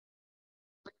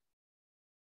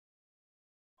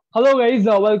Hello guys,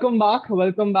 welcome back.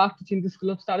 Welcome back to Cheenta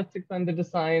School of Statistics and Data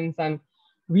Science, and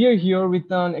we are here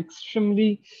with an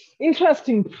extremely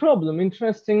interesting problem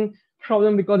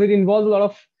because it involves a lot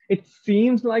of. It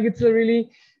seems like it's a really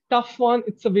tough one.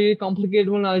 It's a very complicated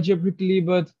one algebraically,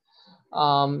 but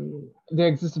there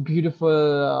exists a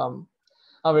beautiful,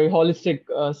 a very holistic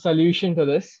solution to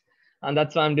this, and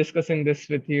that's why I'm discussing this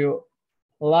with you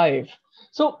live.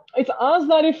 So it's asked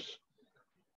that if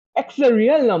x is a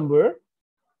real number,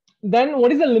 then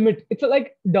what is the limit? It's a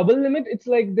like double limit. It's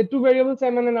like the two variables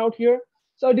m and n out here.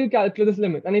 So how do you calculate this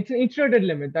limit? And it's an iterated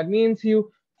limit. That means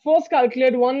you first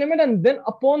calculate one limit and then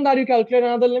upon that you calculate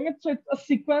another limit. So it's a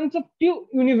sequence of two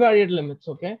univariate limits,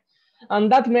 okay?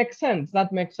 And that makes sense.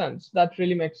 That makes sense. That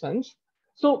really makes sense.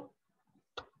 So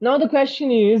now the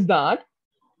question is that,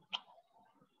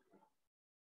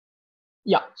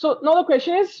 yeah. So now the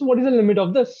question is, what is the limit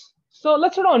of this? So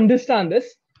let's sort of understand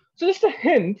this. So just a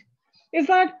hint is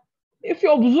that if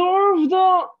you observe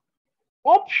the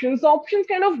options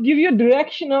kind of give you a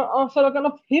direction or sort of kind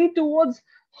of hint towards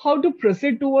how to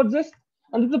proceed towards this.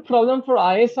 And this is a problem for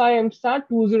ISI MStat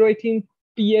 2018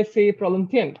 PSA problem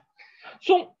 10.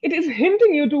 So it is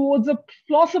hinting you towards a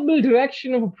plausible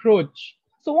direction of approach.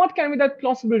 So what can be that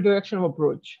plausible direction of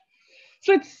approach?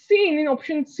 So it's seen in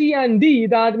option C and D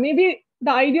that maybe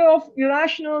the idea of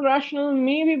irrational, rational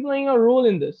may be playing a role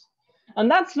in this. And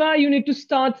that's where you need to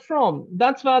start from.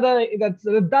 That's where that's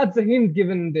the hint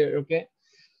given there, okay?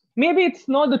 Maybe it's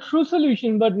not the true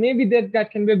solution, but maybe that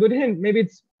can be a good hint. Maybe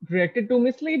it's directed to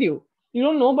mislead you. You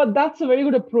don't know, but that's a very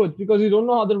good approach because you don't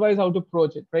know otherwise how to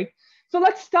approach it, right? So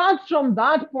let's start from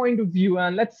that point of view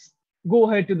and let's go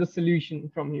ahead to the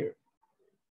solution from here.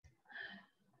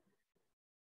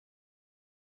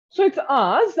 So it's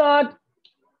asked that,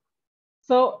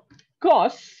 so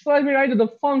cos, so let me write the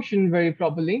function very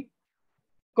properly.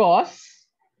 Cos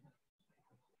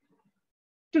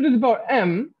to the power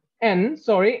m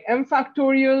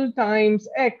factorial times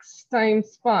x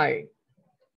times pi.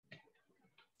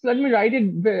 So let me write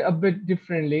it a bit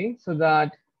differently so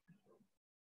that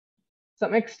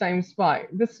some x times pi.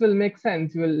 This will make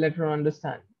sense. You will later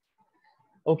understand.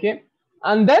 Okay.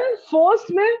 And then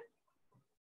first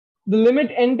the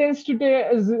limit n tends to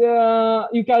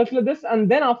you calculate this, and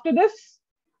then after this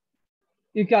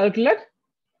you calculate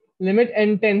limit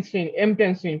m tends to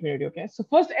infinity. Okay. So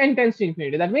first n tends to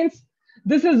infinity. That means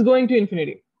this is going to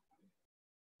infinity.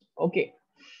 Okay.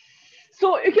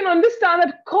 So you can understand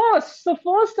that cos, the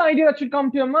first idea that should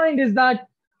come to your mind is that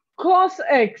cos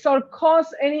x or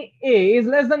cos any a is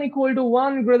less than equal to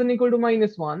 1 greater than equal to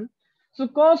minus 1. So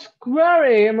cos square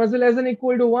a must be less than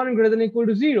equal to 1 greater than equal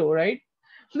to 0, right?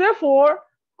 So therefore,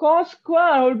 cos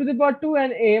square whole to the power 2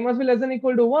 and a must be less than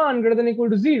equal to 1 greater than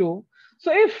equal to 0.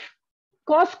 So if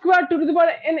cos square 2 to the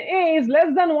power n a is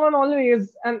less than 1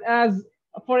 always, and as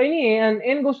for any a and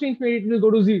n goes to infinity, it will go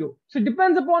to 0. So it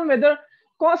depends upon whether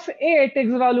cos a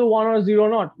takes a value 1 or 0 or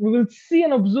not. We will see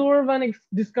and observe and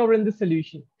discover in the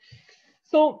solution.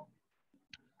 So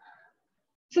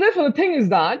therefore the thing is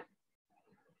that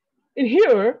in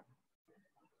here,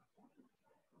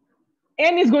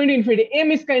 n is going to infinity,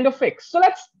 m is kind of fixed. So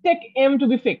let's take m to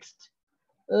be fixed.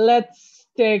 Let's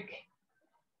take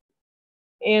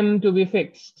m to be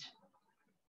fixed.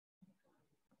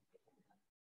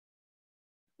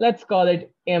 Let's call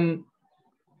it m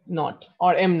naught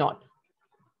or m naught.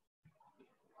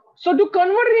 So to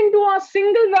convert it into a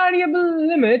single variable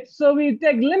limit, so we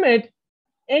take limit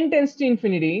n tends to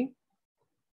infinity,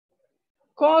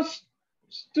 cos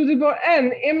to the power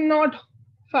n m naught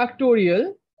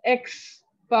factorial x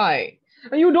pi.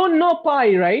 And you don't know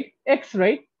pi, right? X,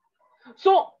 right?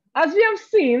 So as we have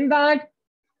seen that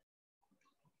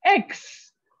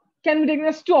x can be taken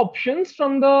as two options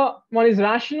from the one is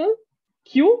rational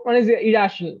q, one is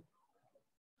irrational.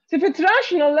 So if it's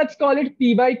rational, let's call it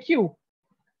p by q,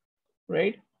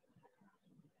 right?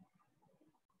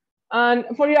 And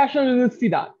for irrational, we will see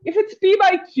that. If it's p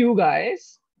by q,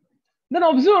 guys, then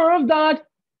observe that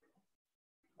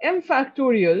m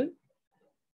factorial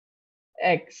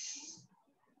x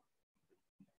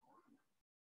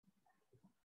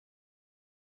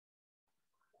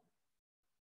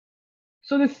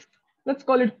so this, let's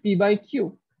call it p by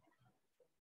q,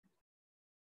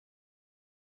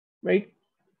 right?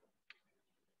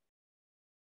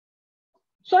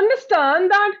 So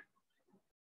understand that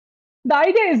the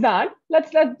idea is that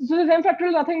so this m factorial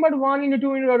is nothing but 1 into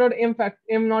 2 into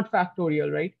m naught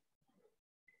factorial, right?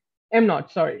 M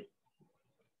naught, sorry.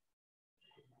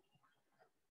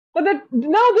 But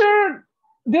now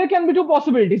there can be two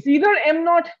possibilities. Either m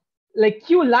naught, like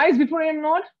q lies before m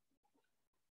naught,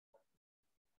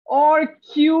 or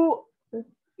q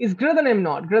is greater than m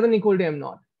naught, greater than equal to m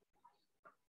naught,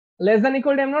 less than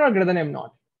equal to m naught, or greater than m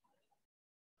naught,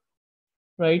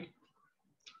 right?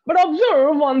 But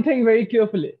observe one thing very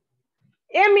carefully.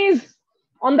 M is,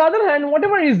 on the other hand,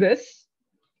 whatever is this.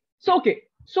 So, okay,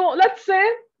 so let's say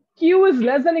Q is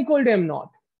less than equal to m naught.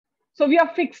 So we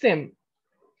have fixed M.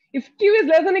 If Q is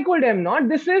less than equal to m naught,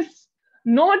 this is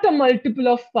not a multiple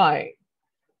of pi.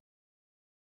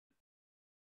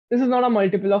 This is not a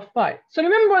multiple of pi. So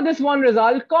remember this one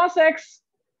result, cos x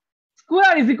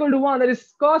square is equal to 1. That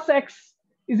is cos x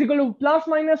is equal to plus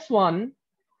minus 1,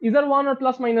 either 1 or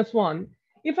plus minus 1,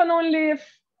 if and only if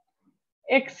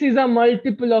x is a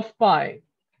multiple of pi.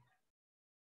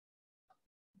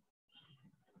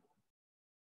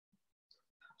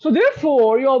 So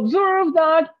therefore, you observe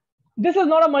that this is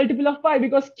not a multiple of pi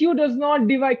because Q does not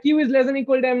divide, Q is less than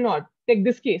equal to m naught. Take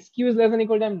this case, Q is less than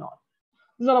equal to m naught.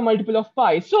 This is not a multiple of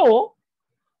pi. So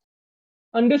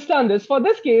understand this for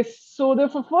this case. So the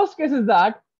first case is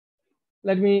that,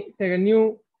 let me take a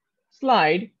new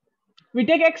slide. We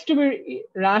take x to be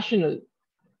rational.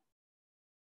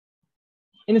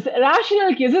 In this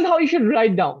rational case, this is how you should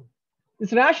write down.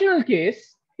 This rational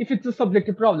case, if it's a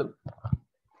subjective problem.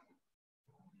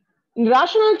 In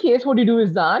rational case, what you do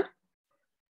is that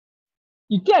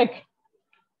you take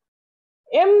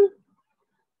m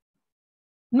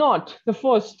naught, the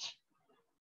first,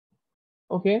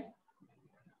 okay,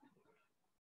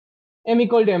 m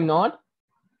equal to m naught,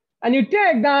 and you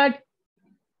take that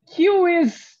Q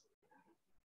is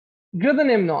greater than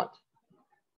m naught.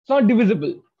 It's not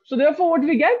divisible. So therefore, what do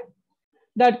we get?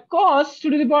 That cos 2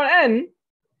 to the power n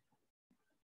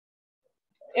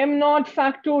m naught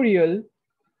factorial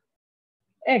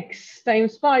x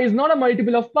times pi is not a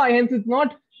multiple of pi, hence it's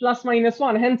not plus minus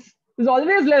 1, hence it's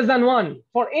always less than 1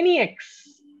 for any x.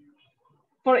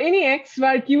 For any x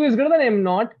where Q is greater than m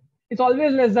naught, it's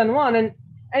always less than 1, and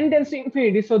n tends to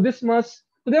infinity. So this must,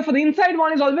 so therefore the inside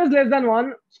one is always less than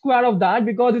 1 square of that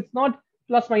because it's not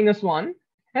plus minus 1.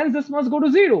 Hence this must go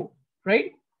to 0,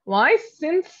 right? Why?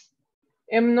 Since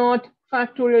m naught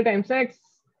factorial times x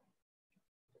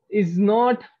is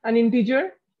not an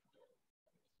integer,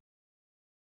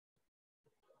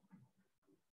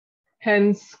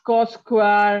 hence cos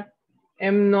square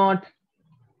m naught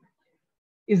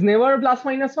is never plus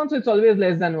minus 1, so it's always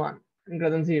less than 1 and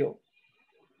greater than 0.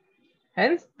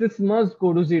 Hence, this must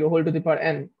go to 0 whole to the power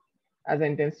n as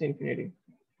n tends to infinity.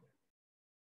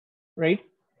 Right?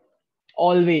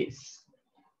 Always.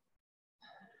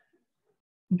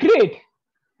 Great.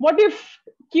 What if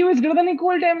Q is greater than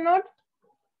equal to m naught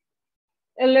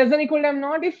and less than equal to m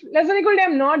naught? If less than equal to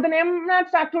m naught, then m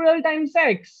naught factorial times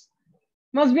x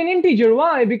must be an integer.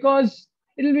 Why? Because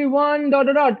it will be 1 dot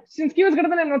dot dot. Since Q is greater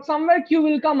than m naught, somewhere Q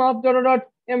will come up dot dot dot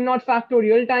m naught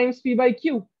factorial times p by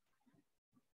q.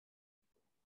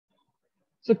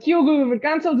 So Q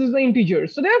cancels, this is the integer.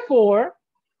 So therefore,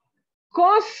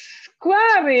 cos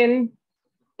square n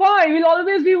pi will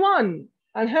always be 1.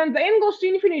 And hence the n goes to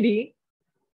infinity,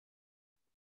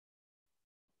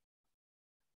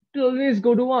 it will always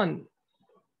go to 1.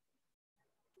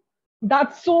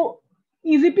 That's so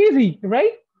easy peasy,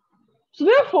 right? So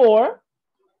therefore,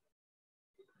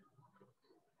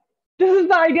 this is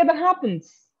the idea that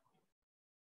happens.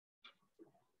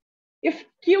 If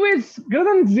Q is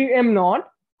greater than m naught,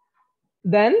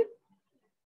 then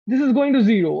this is going to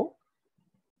 0.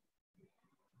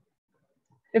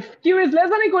 If Q is less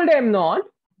than or equal to m naught,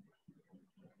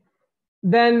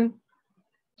 then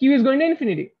Q is going to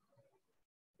infinity.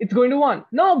 It's going to 1.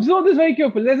 Now observe this very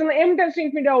carefully. There's an m tends to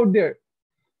infinity out there.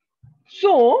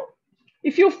 So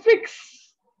if you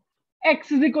fix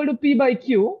x is equal to p by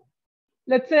q,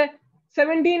 let's say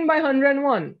 17 by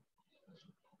 101.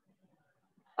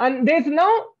 And there's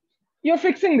now, you're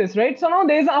fixing this, right? So now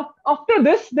there's, after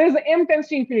this, there's m tends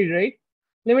to infinity, right?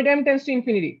 Limit m tends to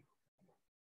infinity.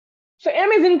 So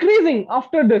m is increasing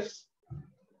after this.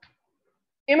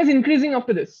 M is increasing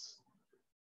after this.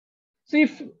 So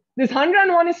if this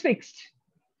 101 is fixed,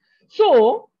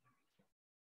 so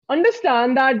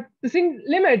understand that this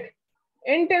limit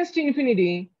n tends to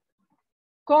infinity,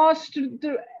 cos to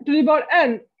the power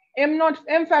n, m naught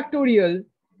m factorial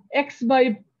x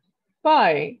by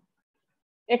pi,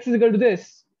 x is equal to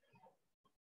this,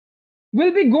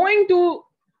 will be going to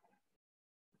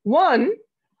 1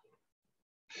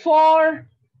 for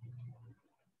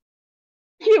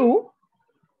q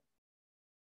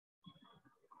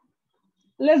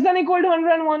less than or equal to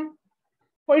 101,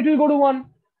 for it will go to 1.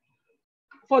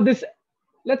 For this,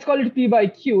 let's call it p by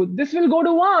q. This will go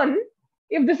to 1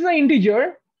 if this is an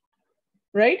integer,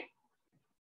 right?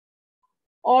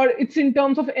 Or it's in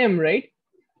terms of m, right?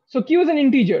 So q is an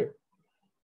integer.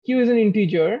 q is an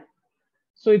integer.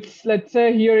 So it's, let's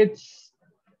say here it's,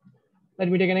 let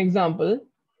me take an example,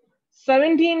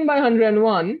 17 by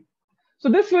 101. So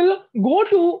this will go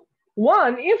to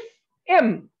 1 if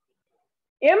m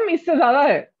इससे ज़्यादा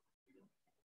है.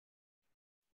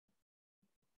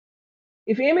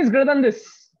 If m is greater than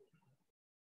this,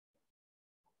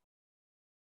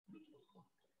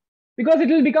 because it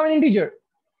will become an integer.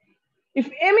 If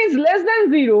m is less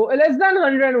than 0, less than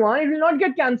 101, it will not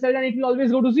get cancelled and it will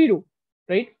always go to 0,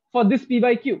 right? For this p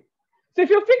by q. So if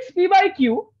you fix p by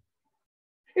q,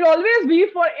 it will always be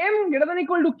for m greater than or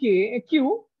equal to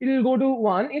q, it will go to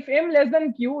 1. If m less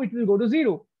than q, it will go to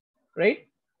 0, right?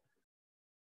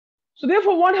 So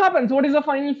therefore, what happens? What is the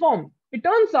final form? It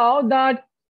turns out that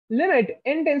limit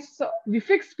n tends, we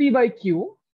fix p by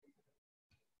q,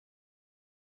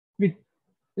 we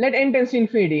let n tends to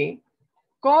infinity,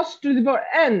 cos to the power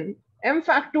n, m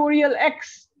factorial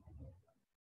x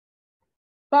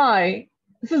pi,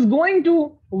 this is going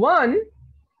to 1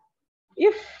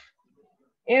 if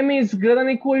m is greater than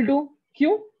or equal to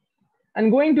q,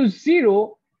 and going to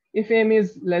 0 if m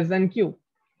is less than q.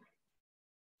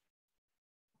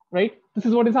 Right? This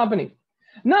is what is happening.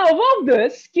 Now above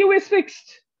this, q is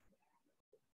fixed.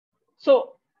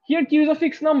 So here q is a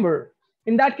fixed number.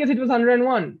 In that case, it was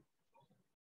 101.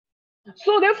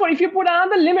 So therefore, if you put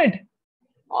another limit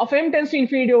of m tends to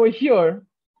infinity over here,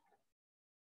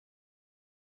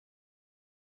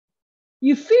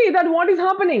 you see that what is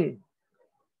happening?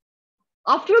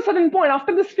 After a certain point,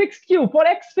 after this fixed q, for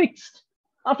x fixed,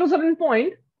 after a certain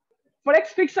point, for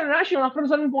x fixed and rational, after a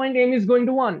certain point, m is going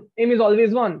to 1. M is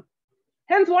always 1.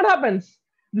 Hence, what happens?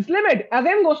 This limit, as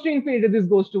m goes to infinity, this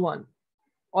goes to 1.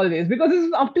 Always. Because this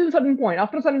is up till a certain point.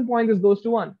 After a certain point, this goes to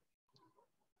 1.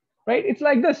 Right? It's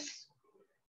like this.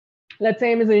 Let's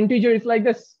say m is an integer, it's like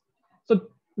this. So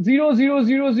 0, 0,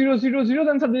 0, 0, 0, 0,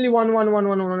 then suddenly 1, 1, 1,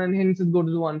 1, 1, and hence it goes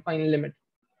to 1, final limit.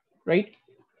 Right?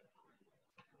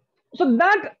 So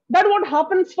that what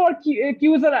happens for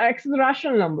q is x is a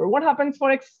rational number. What happens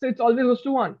for x? It always goes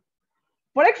to 1.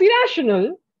 For x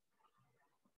irrational,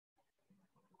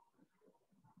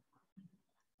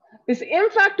 this m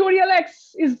factorial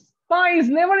x is pi is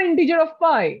never an integer of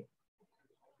pi.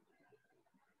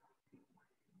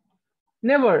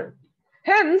 Never.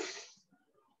 Hence,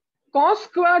 cos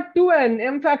squared 2n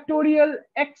m factorial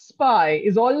x pi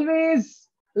is always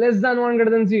less than 1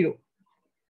 greater than 0.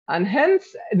 And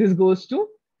hence, this goes to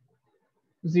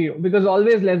 0 because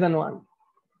always less than 1.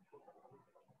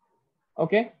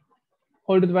 Okay?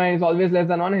 Whole to the power n is always less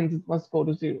than 1, hence it must go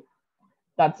to 0.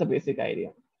 That's the basic idea.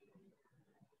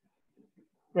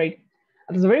 Right?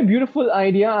 That's a very beautiful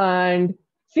idea. And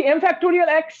see, m factorial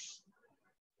x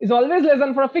is always less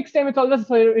than, for a fixed m, it's always,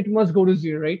 so it must go to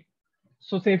 0, right?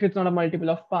 So say if it's not a multiple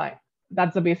of pi.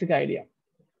 That's the basic idea.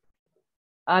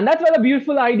 And that's where the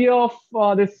beautiful idea of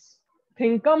this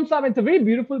thing comes up. It's a very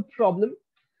beautiful problem.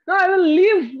 Now I will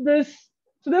leave this.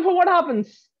 So therefore, what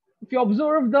happens? If you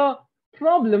observe the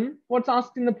problem, what's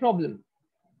asked in the problem?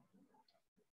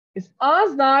 It's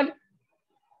asked that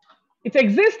it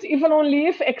exists if and only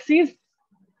if x is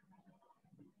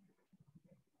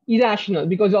irrational,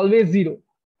 because it's always 0.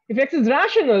 If x is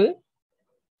rational,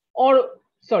 or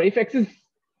sorry, if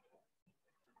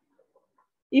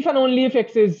and only if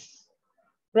x is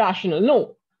rational.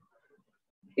 No,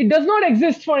 it does not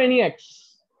exist for any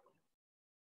x.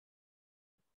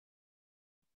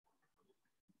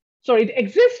 Sorry, it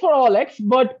exists for all x,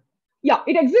 but yeah,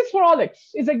 it exists for all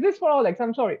x. It exists for all x.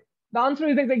 I'm sorry. The answer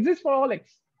is it exists for all x.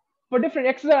 For different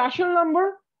x is a rational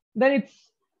number, then it's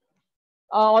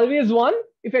always 1.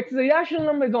 If x is a irrational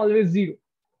number, it's always 0.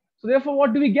 So therefore,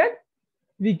 what do we get?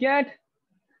 We get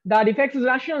that if x is a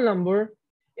rational number,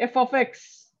 f of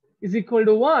x is equal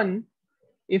to 1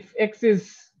 if x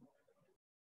is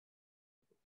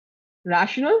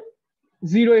rational,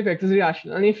 0 if x is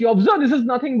irrational. And if you observe, this is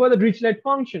nothing but the Dirichlet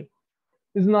function.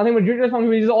 This is nothing but Dirichlet function,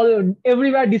 which is all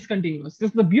everywhere discontinuous.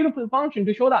 This is a beautiful function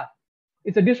to show that.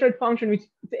 It's a Dirichlet function which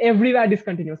is everywhere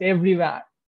discontinuous, everywhere.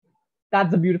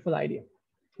 That's a beautiful idea,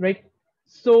 right?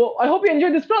 So I hope you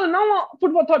enjoyed this problem. Now,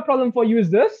 football thought problem for you is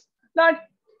this, that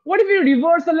what if you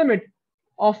reverse the limit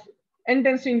of n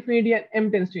tends to infinity and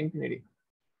m tends to infinity?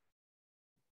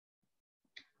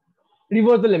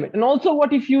 Reverse the limit. And also,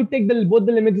 what if you take both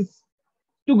the limits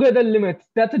together limits?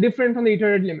 That's a different from the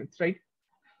iterated limits, right?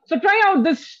 So try out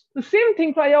this, the same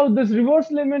thing, try out this reverse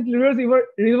limit,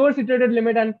 reverse iterated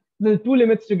limit, and the two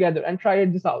limits together, and try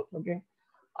this out, okay?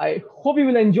 I hope you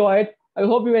will enjoy it. I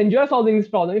hope you enjoy solving this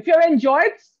problem. If you have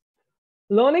enjoyed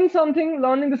learning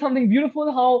something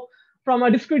beautiful, how from a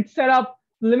discrete setup,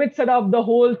 limit setup, the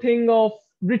whole thing of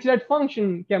Dirichlet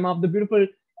function came up, the beautiful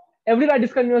everywhere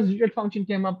discontinuous digit function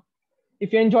came up.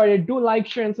 If you enjoyed it, do like,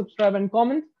 share, and subscribe and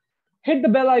comment. Hit the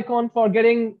bell icon for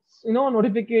getting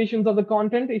notifications of the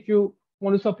content if you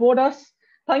want to support us.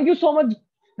 Thank you so much,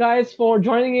 guys, for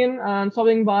joining in and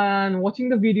stopping by and watching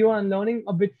the video and learning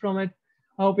a bit from it.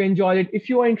 I hope you enjoyed it. If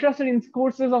you are interested in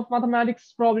courses of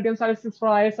mathematics, probability, and statistics for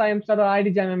ISI MStat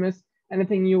or IIT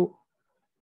anything you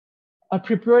are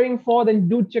preparing for, then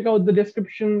do check out the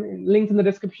description, links in the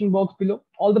description box below.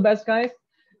 All the best, guys.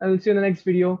 I will see you in the next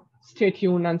video. Stay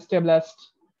tuned and stay blessed.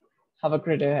 Have a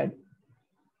great day ahead.